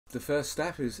the first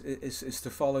step is to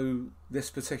follow this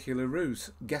particular route.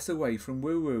 Get away from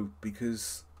woo-woo,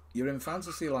 because you're in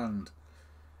fantasy land.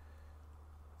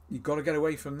 You've got to get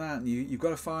away from that, and you've got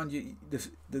to find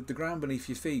the ground beneath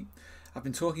your feet. I've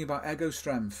been talking about ego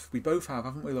strength. We both have,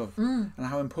 haven't we, love? And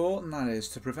how important that is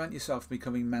to prevent yourself from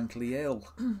becoming mentally ill.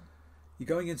 You're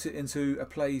going into a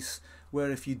place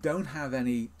where if you don't have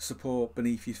any support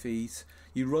beneath your feet,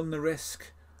 you run the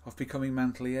risk of becoming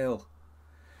mentally ill.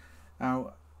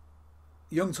 Now,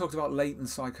 Jung talked about latent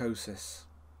psychosis.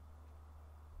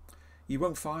 You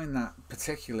won't find that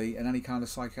particularly in any kind of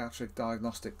psychiatric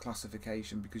diagnostic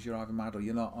classification, because you're either mad or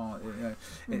you're not,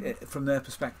 from their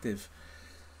perspective.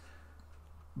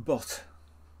 But,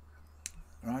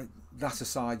 right, that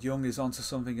aside, Jung is onto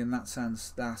something in that sense,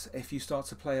 that if you start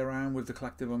to play around with the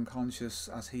collective unconscious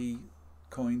as he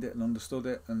coined it and understood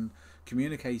it and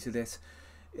communicated it,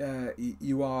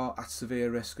 you are at severe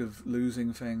risk of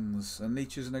losing things. And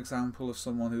Nietzsche's an example of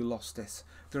someone who lost it.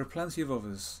 There are plenty of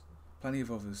others.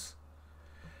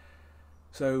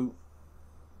 So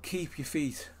keep your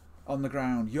feet on the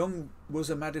ground. Jung was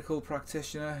a medical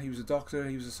practitioner, he was a doctor,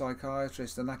 he was a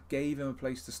psychiatrist, and that gave him a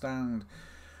place to stand.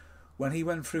 When he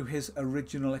went through his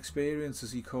original experience,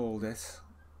 as he called it,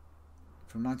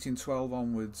 from 1912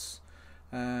 onwards,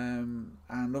 and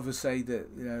others say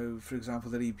that, for example,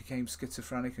 that he became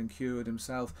schizophrenic and cured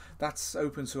himself. That's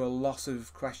open to a lot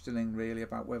of questioning, really,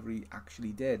 about whether he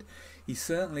actually did. He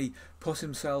certainly put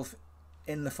himself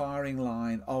in the firing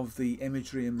line of the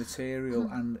imagery and material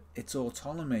and its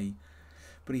autonomy,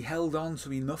 but he held on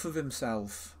to enough of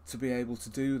himself to be able to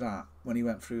do that when he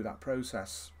went through that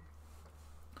process.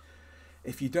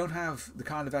 If you don't have the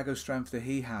kind of ego strength that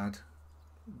he had,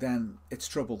 then it's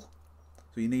trouble.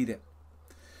 So you need it.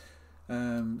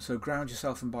 So ground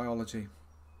yourself in biology.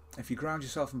 If you ground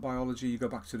yourself in biology, you go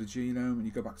back to the genome and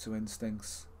you go back to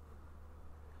instincts.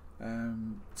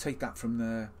 Take that from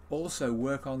there. Also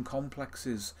work on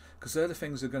complexes, because they're the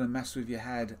things that are going to mess with your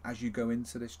head as you go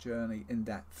into this journey in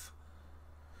depth.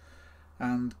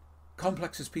 And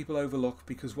complexes people overlook,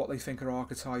 because what they think are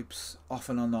archetypes,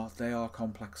 often are not. They are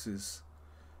complexes.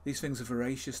 These things are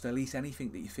voracious. They'll eat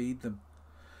anything that you feed them.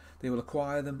 They will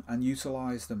acquire them and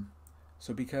utilise them.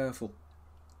 So be careful.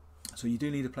 So you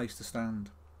do need a place to stand.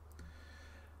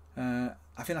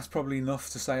 I think that's probably enough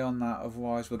to say on that,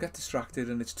 otherwise we'll get distracted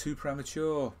and it's too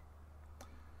premature.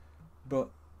 But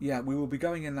yeah, we will be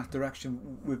going in that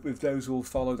direction with those who will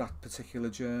follow that particular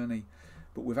journey.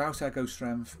 But without ego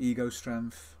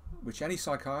strength, which any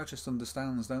psychiatrist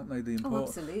understands, don't they? The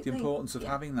importance of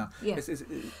having that. Yeah.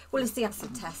 Well, it's the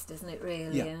acid test, isn't it,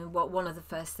 really? Yeah. And one of the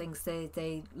first things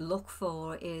they look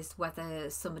for is whether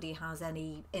somebody has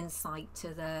any insight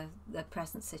to their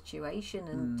present situation.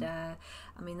 And I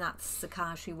mean, that's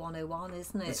Psychiatry 101,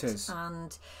 isn't it? It is.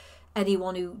 And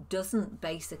anyone who doesn't,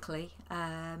 basically,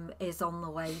 is on the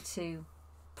way to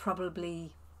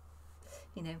probably,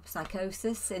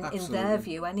 psychosis in their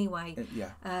view anyway.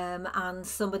 And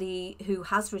somebody who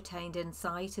has retained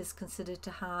insight is considered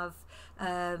to have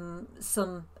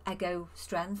some ego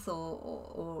strength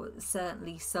or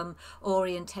certainly some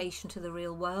orientation to the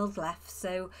real world left.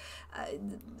 So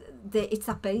it's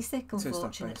that basic,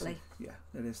 unfortunately. Yeah,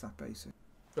 it is that basic.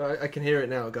 I can hear it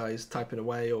now, guys typing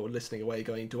away or listening away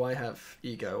going, do I have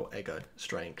ego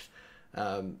strength?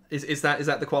 Is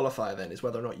that the qualifier then? Is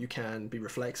whether or not you can be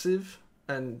reflexive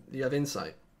and you have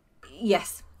insight?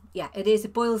 Yes, yeah, it is.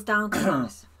 It boils down to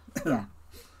that.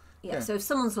 Yeah. So if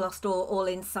someone's lost all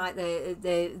insight,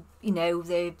 they've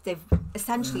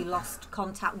essentially lost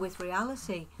contact with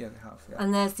reality. Yeah, they have. Yeah.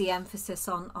 And there's the emphasis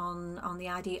on the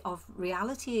idea of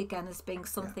reality again as being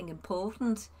something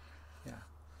important. Yeah,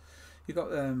 you've got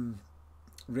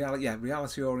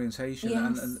reality orientation,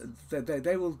 yes. and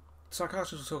they will.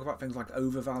 Psychiatrists will talk about things like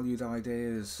overvalued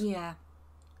ideas. Yeah.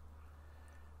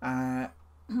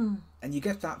 And you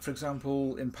get that, for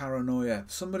example, in paranoia.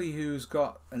 Somebody who's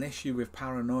got an issue with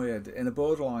paranoia, in a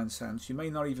borderline sense, you may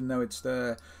not even know it's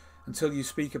there until you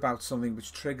speak about something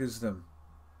which triggers them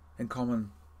in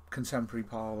common contemporary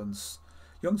parlance.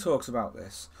 Jung talks about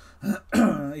this.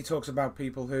 He talks about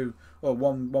people who, well,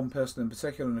 one person in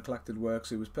particular in the collected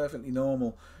works who was perfectly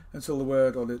normal until the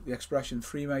word or the expression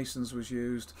Freemasons was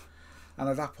used. And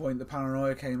at that point the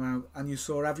paranoia came out and you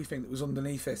saw everything that was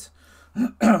underneath it,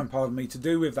 pardon me, to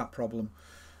do with that problem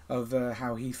of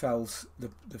how he felt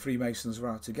the Freemasons were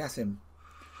out to get him.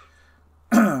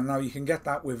 Now you can get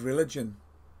that with religion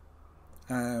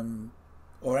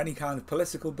or any kind of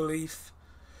political belief.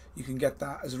 You can get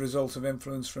that as a result of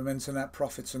influence from internet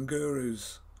prophets and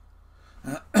gurus.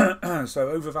 So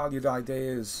overvalued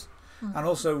ideas. And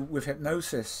also with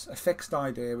hypnosis, a fixed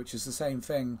idea, which is the same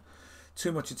thing.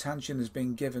 too much attention is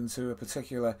being given to a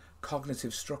particular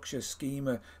cognitive structure,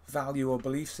 schema, value or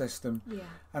belief system,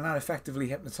 and that effectively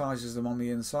hypnotises them on the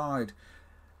inside.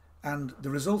 And the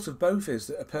result of both is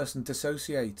that a person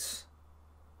dissociates.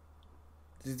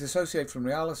 They dissociate from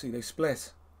reality, they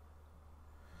split.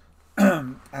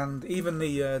 And even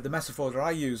the metaphor that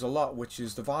I use a lot, which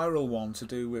is the viral one to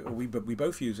do with, we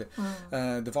both use it,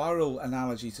 the viral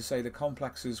analogy to say that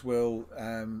complexes will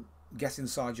get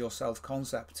inside your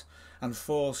self-concept and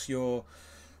force your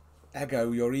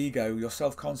ego, your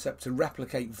self-concept to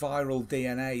replicate viral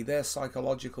DNA, their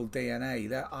psychological DNA,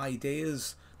 their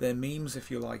ideas, their memes, if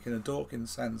you like, in a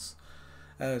Dawkins sense.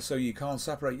 So you can't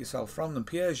separate yourself from them.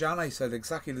 Pierre Janet said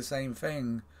exactly the same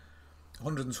thing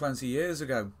 120 years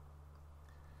ago.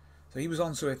 So he was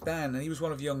onto it then, and he was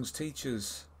one of Jung's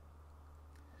teachers.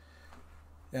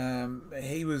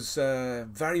 He was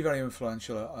very, very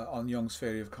influential on Jung's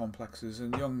theory of complexes,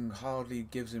 and Jung hardly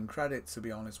gives him credit, to be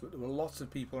honest, but there were lots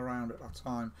of people around at that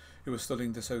time who were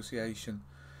studying dissociation.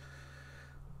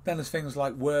 Then there's things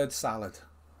like word salad,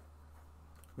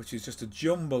 which is just a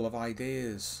jumble of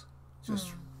ideas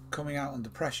just coming out under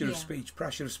pressure of speech.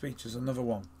 Pressure of speech is another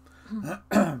one.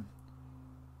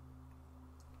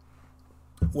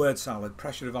 Word salad,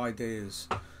 pressure of ideas,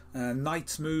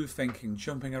 night's move thinking,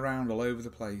 jumping around all over the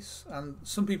place. And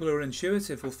some people who are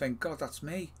intuitive will think, God, that's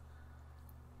me.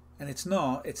 And it's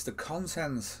not, it's the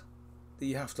content that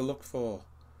you have to look for.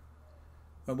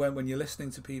 And when you're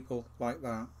listening to people like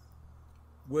that,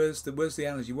 where's the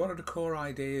energy? What are the core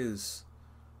ideas?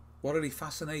 What are they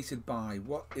fascinated by?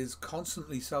 What is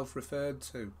constantly self-referred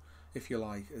to, if you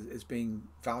like, as being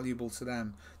valuable to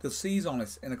them? They'll seize on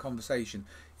it in a conversation.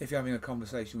 If you're having a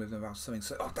conversation with them about something,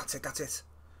 say, oh, that's it.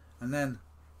 And then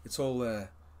it's all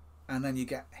there. And then you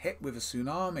get hit with a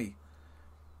tsunami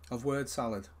of word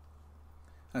salad.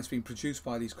 And it's been produced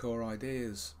by these core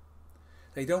ideas.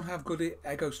 They don't have good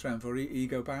ego strength or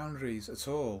ego boundaries at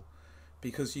all,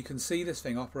 because you can see this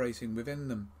thing operating within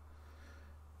them.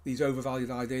 These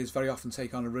overvalued ideas very often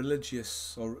take on a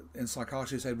religious, or in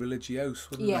psychiatry they say religiose,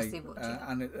 wouldn't they? Yes, they would.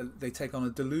 And they take on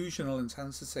a delusional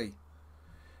intensity.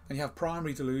 And you have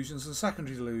primary delusions and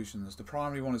secondary delusions. The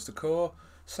primary one is the core,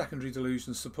 secondary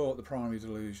delusions support the primary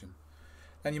delusion.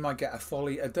 Then you might get a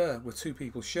folie à deux, where two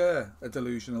people share a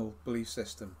delusional belief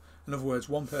system. In other words,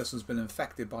 one person's been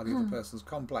infected by the other person's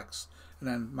complex and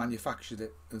then manufactured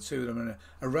it. The two of them are in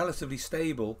a relatively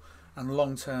stable and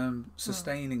long-term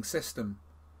sustaining system.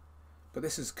 But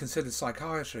this is considered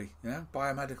psychiatry,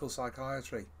 biomedical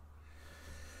psychiatry.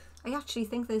 I actually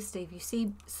think though, Steve, you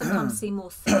sometimes see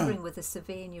more suffering with a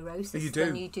severe neurosis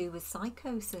than you do with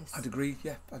psychosis. I'd agree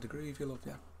with you, love,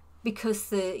 yeah. Because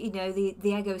the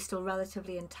ego is still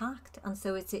relatively intact, and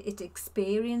so it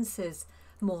experiences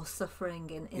more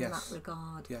suffering in that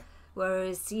regard. Yeah.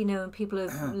 Whereas, when people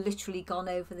have literally gone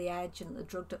over the edge and they're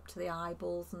drugged up to the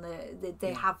eyeballs and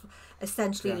they have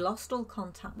essentially lost all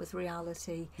contact with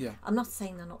reality. Yeah. I'm not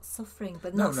saying they're not suffering,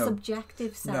 but in that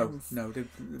subjective sense. No.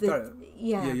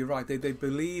 You're right. They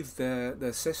believe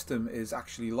their system is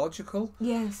actually logical.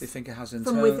 Yes. They think it has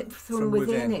from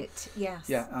within it. Yes.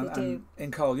 Yeah, they do. And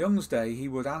in Carl Jung's day, he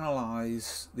would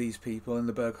analyse these people in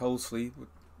the Bergholzli.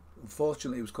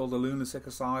 Unfortunately, it was called the lunatic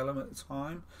asylum at the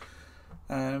time.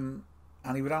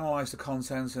 And he would analyse the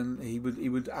content, and he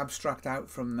would abstract out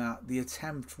from that the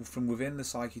attempt from within the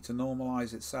psyche to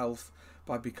normalise itself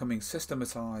by becoming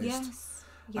systematised. Yes.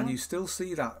 And you still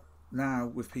see that now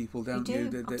with people, don't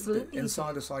you? Absolutely.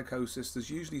 Inside a psychosis, there's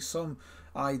usually some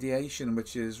ideation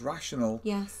which is rational,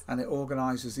 and it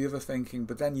organises the other thinking,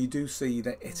 but then you do see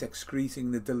that it's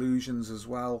excreting the delusions as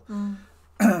well,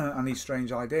 and these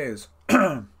strange ideas.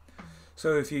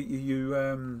 So if you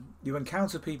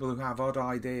encounter people who have odd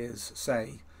ideas,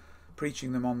 say,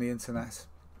 preaching them on the internet,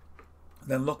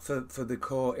 then look for the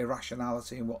core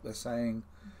irrationality in what they're saying.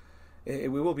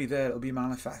 It will be there. It'll be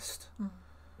manifest.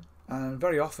 And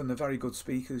very often they're very good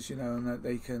speakers, and that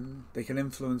they can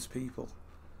influence people.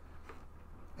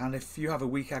 And if you have a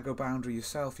weak ego boundary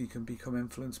yourself, you can become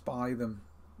influenced by them.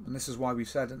 And this is why we've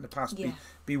said in the past,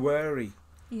 be wary.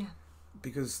 Yeah.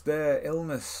 Because their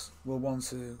illness will want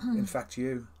to infect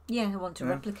you. Yeah, want to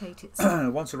replicate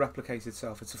itself. Want to replicate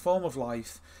itself. It's a form of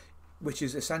life which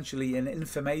is essentially an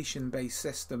information-based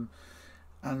system.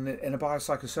 And in a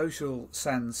biopsychosocial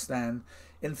sense, then,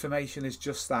 information is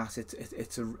just that.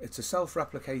 It's a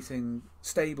self-replicating,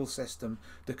 stable system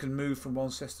that can move from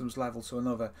one system's level to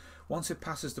another. Once it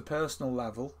passes the personal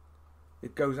level,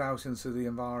 it goes out into the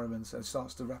environment and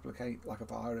starts to replicate like a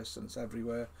virus, and it's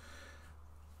everywhere.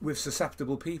 With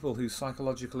susceptible people whose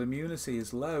psychological immunity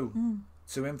is low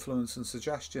to influence and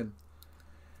suggestion.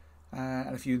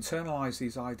 And if you internalise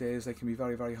these ideas, they can be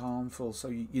very, very harmful. So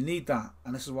you need that,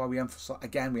 and this is why we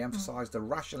emphasise the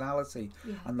rationality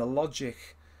and the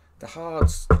logic, the hard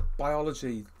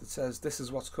biology that says this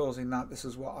is what's causing that, this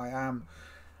is what I am,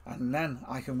 and then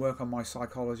I can work on my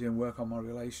psychology and work on my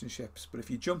relationships. But if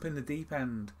you jump in the deep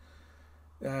end,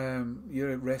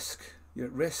 you're at risk. You're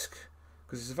at risk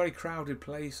because it's a very crowded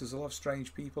place. There's a lot of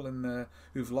strange people in there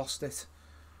who've lost it.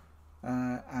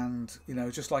 And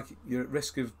just like you're at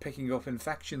risk of picking up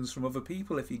infections from other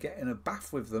people if you get in a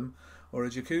bath with them or a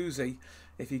jacuzzi,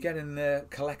 if you get in the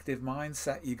collective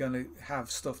mindset, you're going to have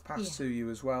stuff passed to you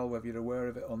as well, whether you're aware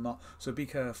of it or not. So be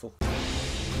careful.